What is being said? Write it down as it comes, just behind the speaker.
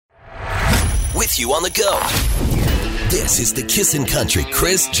with you on the go. This is the Kissin' Country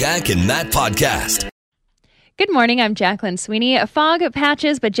Chris, Jack, and Matt podcast. Good morning, I'm Jacqueline Sweeney. Fog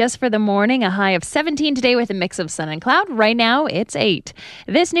patches, but just for the morning. A high of 17 today with a mix of sun and cloud. Right now, it's 8.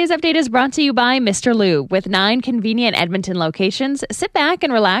 This news update is brought to you by Mr. Lube. With 9 convenient Edmonton locations, sit back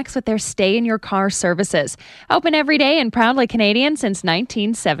and relax with their stay-in-your-car services. Open every day and proudly Canadian since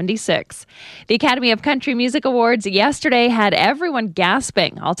 1976. The Academy of Country Music Awards yesterday had everyone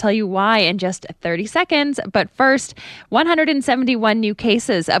gasping. I'll tell you why in just 30 seconds. But first, 171 new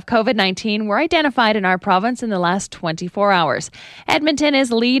cases of COVID-19 were identified in our province in the last 24 hours. Edmonton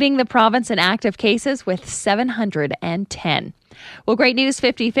is leading the province in active cases with 710. Well, great news,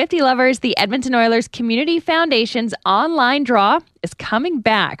 50-50 lovers. The Edmonton Oilers Community Foundation's online draw is coming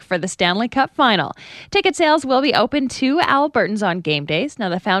back for the Stanley Cup Final. Ticket sales will be open to Albertans on game days. Now,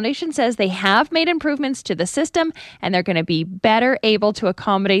 the foundation says they have made improvements to the system and they're going to be better able to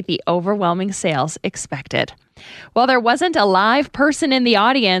accommodate the overwhelming sales expected. Well, there wasn't a live person in the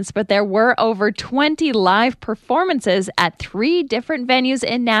audience, but there were over 20 live performances at 3 different venues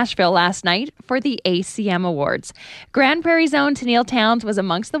in Nashville last night for the ACM Awards. Grand Prairie's own Tennille Towns was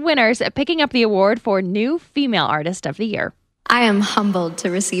amongst the winners, picking up the award for New Female Artist of the Year. I am humbled to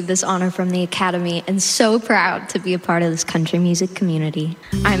receive this honor from the Academy and so proud to be a part of this country music community.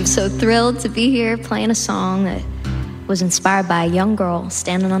 I'm so thrilled to be here playing a song that was inspired by a young girl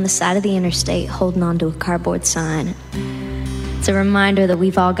standing on the side of the interstate holding onto a cardboard sign. It's a reminder that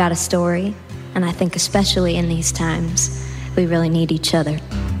we've all got a story, and I think especially in these times, we really need each other.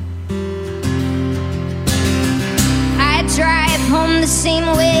 I drive home the same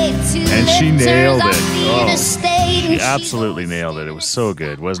way to and she nailed it. She absolutely nailed it. It was so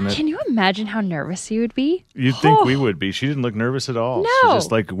good, wasn't it? Can you imagine how nervous you would be? You'd think we would be. She didn't look nervous at all. No. She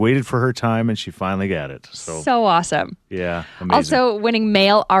just waited for her time and she finally got it. So awesome. Yeah, amazing. Also winning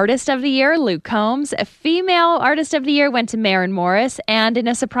Male Artist of the Year, Luke Combs. A Female Artist of the Year went to Maren Morris. And in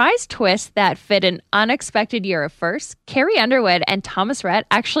a surprise twist that fit an unexpected year of firsts, Carrie Underwood and Thomas Rhett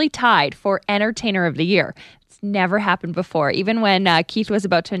actually tied for Entertainer of the Year. It's never happened before. Even when Keith was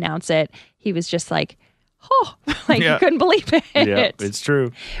about to announce it, he was just like, you couldn't believe it. Yeah, it's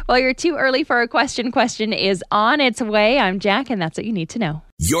true. Well, you're too early for a question. Question is on its way. I'm Jack, and that's what you need to know.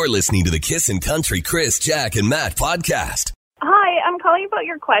 You're listening to the Kissin' Country Chris, Jack, and Matt podcast. Hi, I'm calling about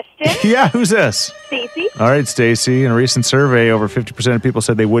your question. Yeah, who's this? Stacy. All right, Stacy. In a recent survey, over 50% of people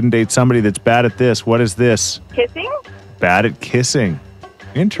said they wouldn't date somebody that's bad at this. What is this? Kissing? Bad at kissing.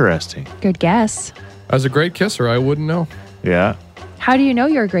 Interesting. Good guess. As a great kisser, I wouldn't know. Yeah. How do you know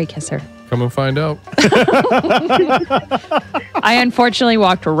you're a great kisser? Come and find out. I unfortunately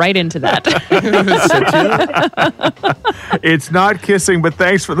walked right into that. It's not kissing, but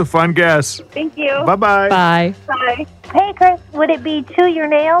thanks for the fun guess. Thank you. Bye-bye. Bye. Bye. Hey, Chris, would it be chew your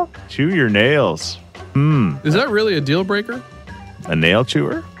nails? Chew your nails. Is that really a deal breaker? A nail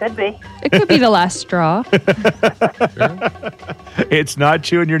chewer? Could be. It could be the last straw. It's not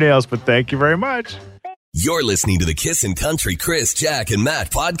chewing your nails, but thank you very much. You're listening to the Kissin' Country Chris, Jack, and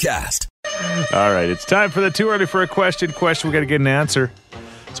Matt podcast. All right, it's time for the too early for a question. We got to get an answer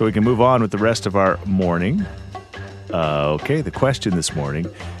so we can move on with the rest of our morning. Okay, the question this morning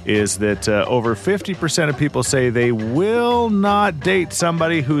is that over 50% of people say they will not date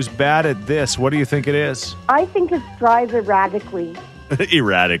somebody who's bad at this. What do you think it is? I think it's drive erratically.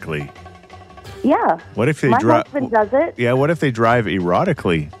 Erratically. Yeah. What if they My drive? husband does it. Yeah. What if they drive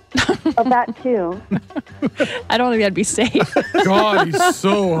erotically? Of that too. I don't think that'd be safe. God, he's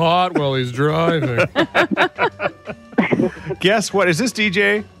so hot while he's driving. Guess what? Is this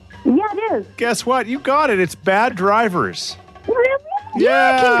DJ? Yeah, it is. Guess what? You got it. It's bad drivers. Really?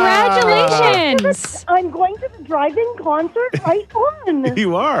 Yeah. Congratulations. I'm going to the drive-in concert. Right on.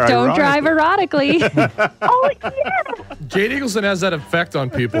 You are. Don't drive erotically. Oh, yeah. Jade Eagleson has that effect on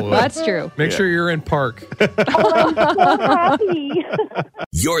people. That's true. Make sure you're in park. I'm so happy.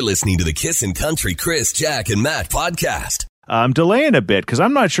 You're listening to the Kissin' Country Chris, Jack, and Matt podcast. I'm delaying a bit because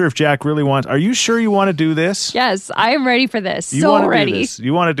I'm not sure if Jack really wants. Are you sure you want to do this? Yes, I am ready for this. You so want to ready. Do this.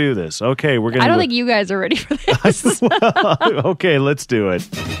 You want to do this? Okay, we're gonna. I don't think you guys are ready for this. Okay, let's do it.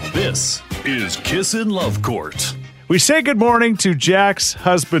 This is Kissin' Love Court. We say good morning to Jack's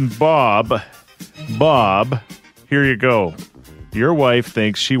husband, Bob. Bob, here you go. Your wife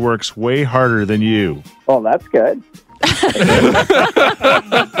thinks she works way harder than you. Oh, that's good.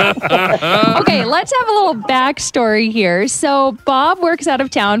 Okay, let's have a little backstory here. So Bob works out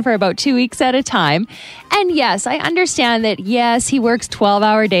of town for about 2 weeks at a time. And yes, I understand that, yes, he works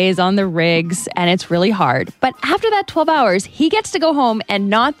 12-hour days on the rigs and it's really hard. But after that 12 hours, he gets to go home and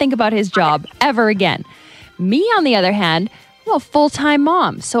not think about his job ever again. Me, on the other hand, I'm a full-time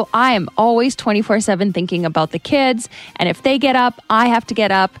mom, so I am always 24/7 thinking about the kids. And if they get up, I have to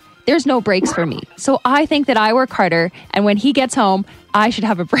get up. There's no breaks for me. So I think that I work harder. And when he gets home, I should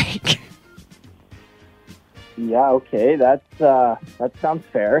have a break. Yeah, okay. That sounds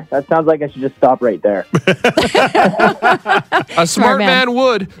fair. That sounds like I should just stop right there. A smart man. man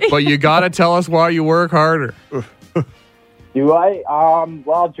would, but you got to tell us why you work harder. Do I?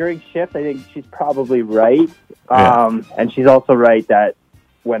 Well, during shift, I think she's probably right. Yeah. And she's also right that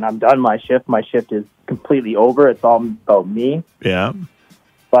when I'm done my shift is completely over. It's all about me. Yeah.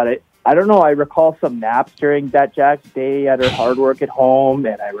 But I don't know. I recall some naps during that Jack's day at her hard work at home,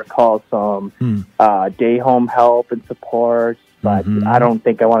 and I recall some day home help and support. But I don't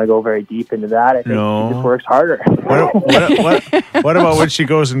think I want to go very deep into that. I think she just works harder. What about when she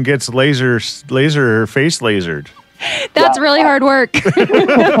goes and gets her face lasered? That's really hard work.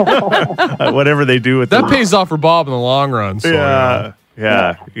 Whatever they do with That pays off for Bob in the long run. So,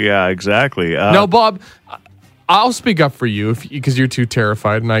 Yeah, exactly. Now, Bob, I'll speak up for you because you're too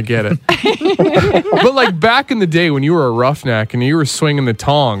terrified, and I get it. But like back in the day when you were a roughneck and you were swinging the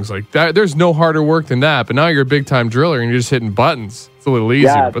tongs, like that, there's no harder work than that. But now you're a big time driller and you're just hitting buttons. It's a little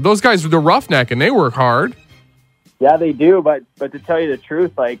easier. Yeah. But those guys, they're roughneck and they work hard. Yeah, they do. But to tell you the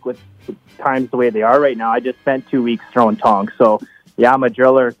truth, like with times the way they are right now, I just spent 2 weeks throwing tongs. So yeah, I'm a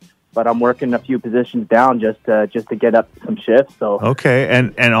driller, but I'm working a few positions down just to get up some shifts. So okay,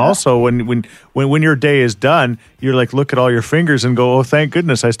 and also when your day is done, you're like, look at all your fingers and go, oh, thank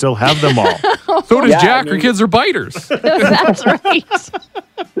goodness, I still have them all. So does Jack. Her kids are biters. That's right.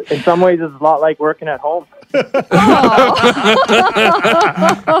 in some ways, it's a lot like working at home. You're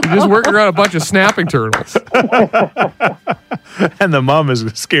just working around a bunch of snapping turtles. And the mom is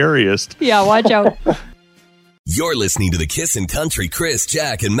the scariest. Yeah, watch out. You're listening to the Kissin' Country Chris,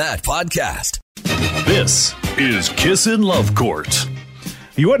 Jack, and Matt podcast. This is Kissin' Love Court.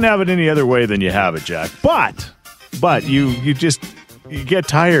 You wouldn't have it any other way than you have it, Jack. But you get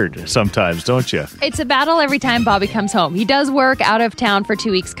tired sometimes, don't you? It's a battle every time Bobby comes home. He does work out of town for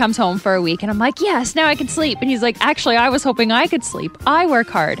 2 weeks, comes home for a week, and I'm like, yes, now I can sleep. And he's like, actually, I was hoping I could sleep. I work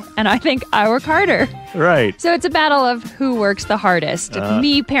hard, and I think I work harder. Right. So it's a battle of who works the hardest.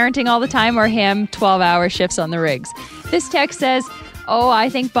 Me parenting all the time or him 12-hour shifts on the rigs. This text says, oh, I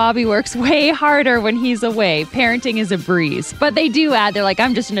think Bobby works way harder when he's away. Parenting is a breeze. But they do add, they're like,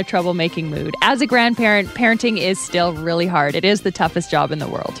 I'm just in a troublemaking mood. As a grandparent, parenting is still really hard. It is the toughest job in the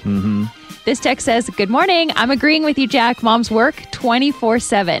world. Mm-hmm. This text says, good morning. I'm agreeing with you, Jack. Moms work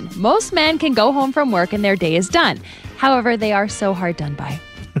 24/7. Most men can go home from work and their day is done. However, they are so hard done by.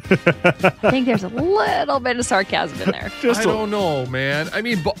 I think there's a little bit of sarcasm in there. I don't know, man. I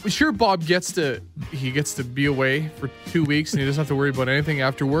mean, sure, Bob gets to be away for 2 weeks and he doesn't have to worry about anything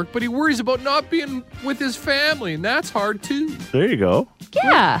after work, but he worries about not being with his family, and that's hard too. There you go.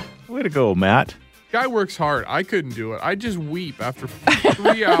 Yeah. Way to go, Matt. Guy works hard. I couldn't do it. I just weep after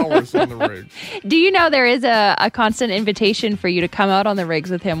 3 hours on the rig. Do you know there is a constant invitation for you to come out on the rigs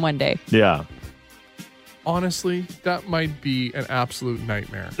with him one day? Yeah. Honestly, that might be an absolute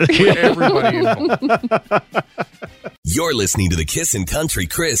nightmare for everybody involved. You're listening to the Kissin' Country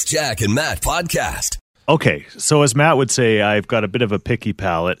Chris, Jack, and Matt podcast. Okay, so as Matt would say, I've got a bit of a picky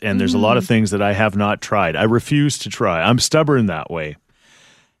palate, and there's a lot of things that I have not tried. I refuse to try. I'm stubborn that way.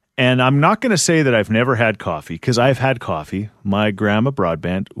 And I'm not going to say that I've never had coffee, because I've had coffee. My grandma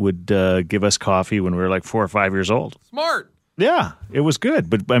Broadbent would give us coffee when we were like 4 or 5 years old. Smart. Yeah, it was good.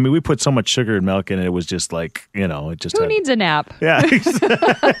 But, I mean, we put so much sugar and milk in it, it was just like, it just Who needs a nap? Yeah,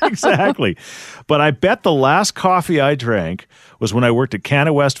 exactly. But I bet the last coffee I drank was when I worked at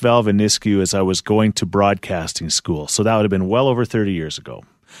Canada West Valve in Nisku as I was going to broadcasting school. So that would have been well over 30 years ago.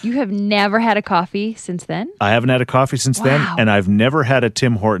 You have never had a coffee since then? I haven't had a coffee since then, and I've never had a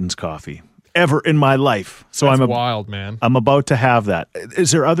Tim Hortons coffie ever in my life. So That's wild, man. I'm about to have that.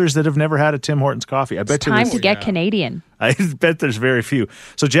 Is there others that have never had a Tim Hortons coffee? I bet It's time to get Canadian. I bet there's very few.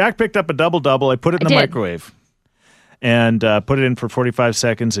 So Jack picked up a double-double. I put it in the microwave and put it in for 45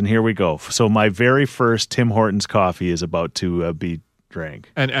 seconds, and here we go. So my very first Tim Hortons coffee is about to be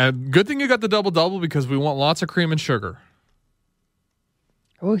drank. And good thing you got the double-double because we want lots of cream and sugar.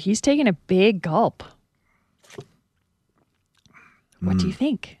 Oh, he's taking a big gulp. What do you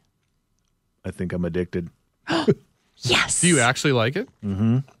think? I think I'm addicted. Yes. Do you actually like it?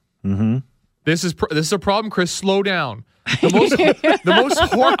 Mm-hmm. Mm-hmm. This is a problem, Chris. Slow down. The most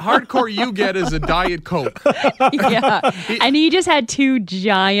hardcore you get is a Diet Coke. Yeah. And he just had 2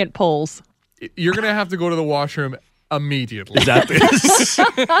 giant pulls. You're going to have to go to the washroom immediately. Is that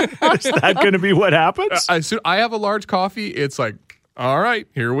going to be what happens? I have a large coffee. It's like, all right,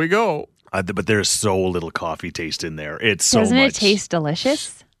 here we go. But there's so little coffee taste in there. It's so Doesn't much. it taste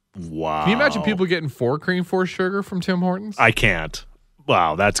delicious? Wow. Can you imagine people getting 4 cream, 4 sugar from Tim Hortons? I can't.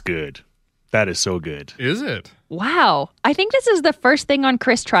 Wow, that's good. That is so good. Is it? Wow. I think this is the first thing on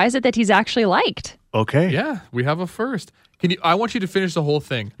Chris Tries It that he's actually liked. Okay. Yeah, we have a first. I want you to finish the whole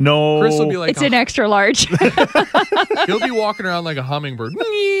thing. No. Chris will be like, It's an extra large. he'll be walking around like a hummingbird.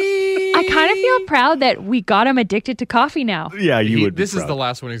 I kind of feel proud that we got him addicted to coffee now. Yeah, you would. This be is the proud.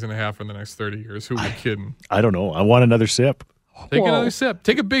 last one he's going to have for the next 30 years. Who are you kidding? I don't know. I want another sip. Take Whoa. another sip.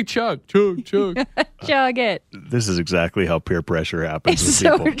 Take a big chug. Chug, chug. Chug it. This is exactly how peer pressure happens It's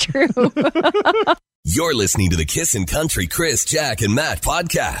with so people. true. You're listening to the Kissin' Country Chris, Jack, and Matt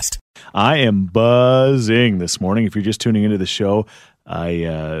podcast. I am buzzing this morning. If you're just tuning into the show,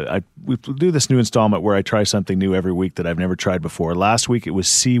 we do this new installment where I try something new every week that I've never tried before. Last week it was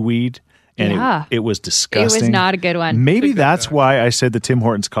seaweed, and Yeah. it was disgusting. It was not a good one. Maybe that's why I said the Tim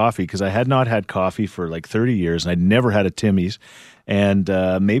Hortons coffee, because I had not had coffee for like 30 years, and I'd never had a Timmy's. And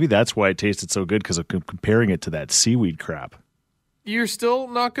maybe that's why it tasted so good, because I'm comparing it to that seaweed crap. You're still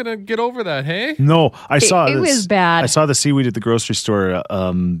not going to get over that, hey? No, I saw it this. was bad. I saw the seaweed at the grocery store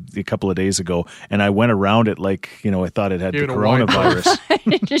a couple of days ago, and I went around it like, I thought it had Give the it a wide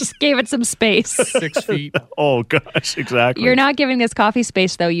coronavirus. Just gave it some space. 6 feet. Oh, gosh, exactly. You're not giving this coffee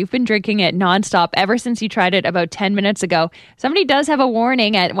space, though. You've been drinking it nonstop ever since you tried it about 10 minutes ago. Somebody does have a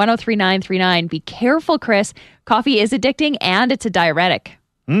warning at 103939. Be careful, Chris. Coffee is addicting and it's a diuretic.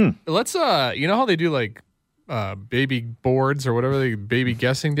 Let's, you know how they do like baby boards or whatever, baby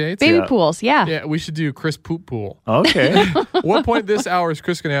guessing dates? Baby pools, yeah. Yeah, we should do Chris Poop Pool. Okay. What point this hour is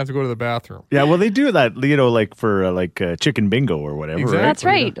Chris going to have to go to the bathroom? Yeah, well, they do that, like for chicken bingo or whatever. Exactly. Right? That's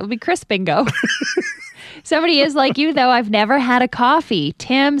right. It'll be Chris Bingo. Somebody is like you, though. I've never had a coffee,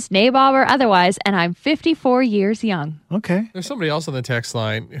 Tim's, Nabob, or otherwise, and I'm 54 years young. Okay. There's somebody else on the text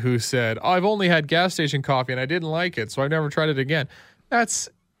line who said, I've only had gas station coffee and I didn't like it, so I've never tried it again. That's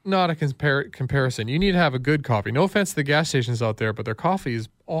not a comparison. You need to have a good coffee. No offense to the gas stations out there, but their coffee is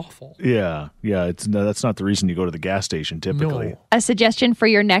awful. Yeah. That's not the reason you go to the gas station typically. No. A suggestion for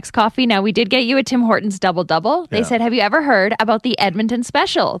your next coffee. Now, we did get you a Tim Hortons Double Double. They Yeah. said, have you ever heard about the Edmonton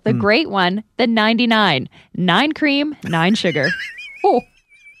Special? The great one, the 99. 9 cream, 9 sugar. Oh,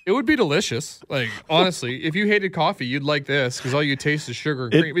 It would be delicious. Like, honestly, if you hated coffee, you'd like this because all you taste is sugar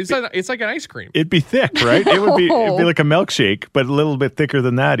and cream. It's like an ice cream. It'd be thick, right? It'd be like a milkshake, but a little bit thicker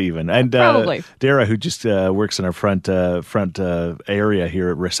than that even. And Probably. Dara, who just works in our front area here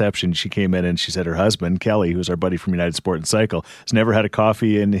at reception, she came in and she said her husband, Kelly, who's our buddy from United Sport and Cycle, has never had a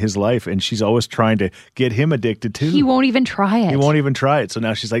coffee in his life, and she's always trying to get him addicted too. he won't even try it. He won't even try it. So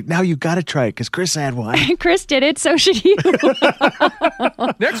now she's like, now you got to try it because Chris had one. Chris did it, so should you.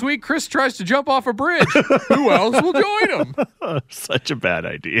 Next week, Chris tries to jump off a bridge. Who else will join him? Such a bad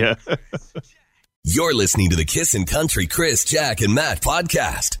idea. You're listening to the Kissin' Country Chris, Jack, and Matt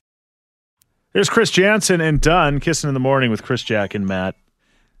podcast. There's Chris Jansen and Dunn kissing in the morning with Chris, Jack, and Matt.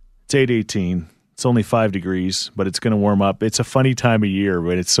 It's 8:18. It's only 5 degrees, but it's going to warm up. It's a funny time of year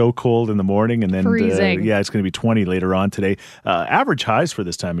when it's so cold in the morning, and then Freezing. it's going to be 20 later on today. Average highs for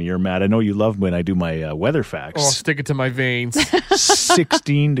this time of year, Matt. I know you love when I do my weather facts. Oh, stick it to my veins.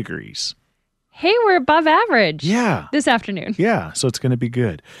 16 degrees. Hey, we're above average. Yeah. This afternoon. Yeah, so it's going to be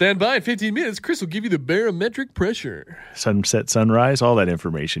good. Stand by in 15 minutes. Chris will give you the barometric pressure. Sunset, sunrise, all that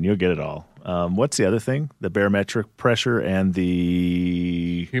information. You'll get it all. What's the other thing? The barometric pressure and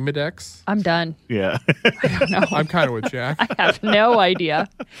the... Humidex. I'm done. Yeah. I'm kind of with Jack. I have no idea.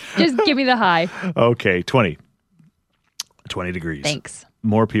 Just give me the high. Okay, 20 degrees. Thanks.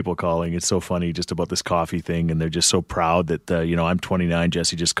 More people calling. It's so funny just about this coffee thing, and they're just so proud that I'm 29.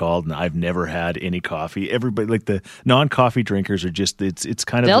 Jesse just called, and I've never had any coffee. Everybody, like the non-coffee drinkers, are just it's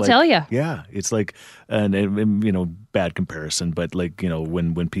kind of They'll like, tell ya. Yeah, it's like bad comparison, but like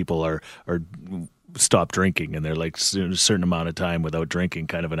when people are stop drinking and they're like a certain amount of time without drinking,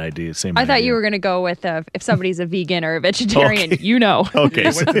 kind of an idea. Same. I thought idea. you were going to go with if somebody's a vegan or a vegetarian, Okay. you know. Okay.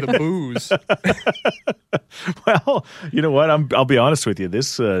 He went to the booze. Well, you know what? I'll be honest with you.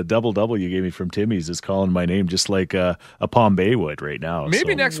 This double you gave me from Timmy's is calling my name just like a Palm Bay would right now.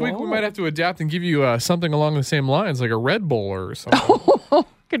 Maybe so. next week we might have to adapt and give you something along the same lines, like a Red Bull or something.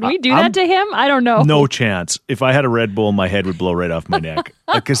 Could we do that to him? I don't know. No chance. If I had a Red Bull, my head would blow right off my neck.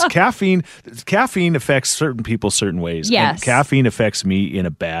 Because caffeine affects certain people certain ways. Yes. And caffeine affects me in a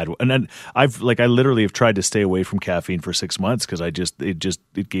bad way. And then I literally have tried to stay away from caffeine for 6 months because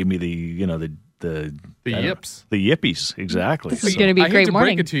it gave me the yips. The yippies, exactly. This is going to be a I hate great to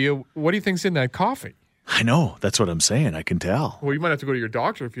morning. break it to you. What do you think's in that coffee? I know. That's what I'm saying. I can tell. Well, you might have to go to your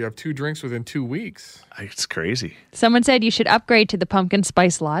doctor if you have 2 drinks within 2 weeks. It's crazy. Someone said you should upgrade to the pumpkin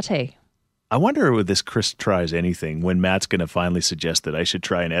spice latte. I wonder if this Chris tries anything when Matt's going to finally suggest that I should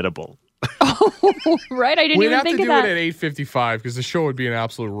try an edible. Right? I didn't We'd even have think to of do that. it at 8:55 because the show would be an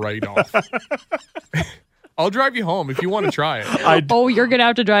absolute write-off. I'll drive you home if you want to try it. Oh, you're going to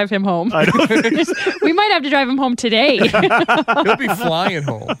have to drive him home. I don't think so. We might have to drive him home today. He'll be flying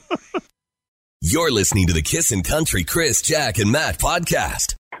home. You're listening to the Kissin' Country Chris, Jack, and Matt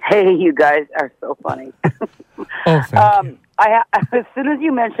podcast. Hey, you guys are so funny. Oh, thank you. As soon as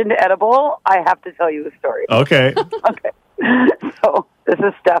you mentioned edible, I have to tell you a story. Okay. Okay. So this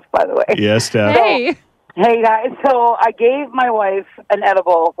is Steph, by the way. Yes, Steph. Hey. Hey, guys. So I gave my wife an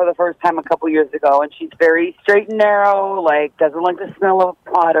edible for the first time a couple years ago, and she's very straight and narrow, like doesn't like the smell of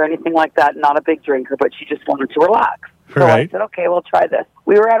pot or anything like that, not a big drinker, but she just wanted to relax. So Right. I said, okay, we'll try this.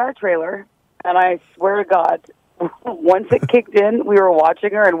 We were at our trailer, and I swear to God, once it kicked in, we were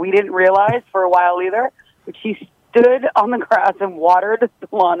watching her, and we didn't realize for a while either, but she stood on the grass and watered the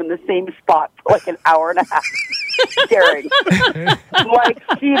lawn in the same spot for like an hour and a half, staring. Like,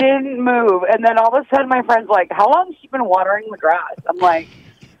 she didn't move. And then all of a sudden, my friend's like, how long has she been watering the grass? I'm like,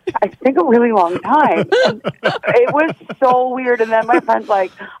 I think a really long time. And it was so weird. And then my friend's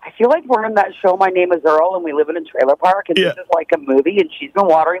like, I feel like we're in that show, My Name is Earl, and we live in a trailer park, and this is like a movie, and she's been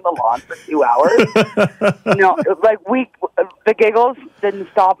watering the lawn for 2 hours. Like the giggles didn't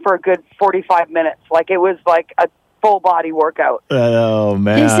stop for a good 45 minutes. Like, it was like a full body workout. Oh,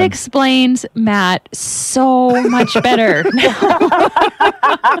 man. This explains Matt so much better.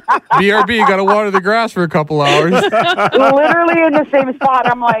 BRB, got to water the grass for a couple hours. Literally in the same spot.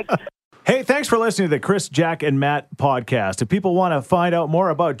 I'm like, Hey, thanks for listening to the Chris, Jack, and Matt podcast. If people want to find out more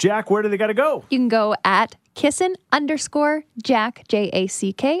about Jack, where do they got to go? You can go at kissin_Jack,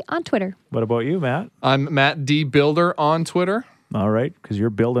 Jack, on Twitter. What about you, Matt? I'm Matt D. Builder on Twitter. All right, because you're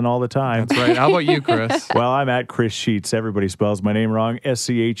building all the time. That's right. How about you, Chris? Well, I'm at Chris Sheets. Everybody spells my name wrong,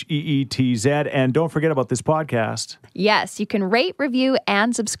 Scheetz. And don't forget about this podcast. Yes, you can rate, review,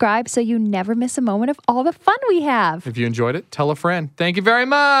 and subscribe so you never miss a moment of all the fun we have. If you enjoyed it, tell a friend. Thank you very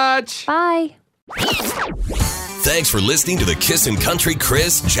much. Bye. Thanks for listening to the Kissin' Country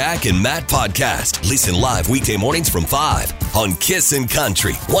Chris, Jack, and Matt podcast. Listen live weekday mornings from 5 on Kissin'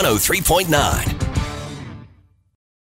 Country 103.9.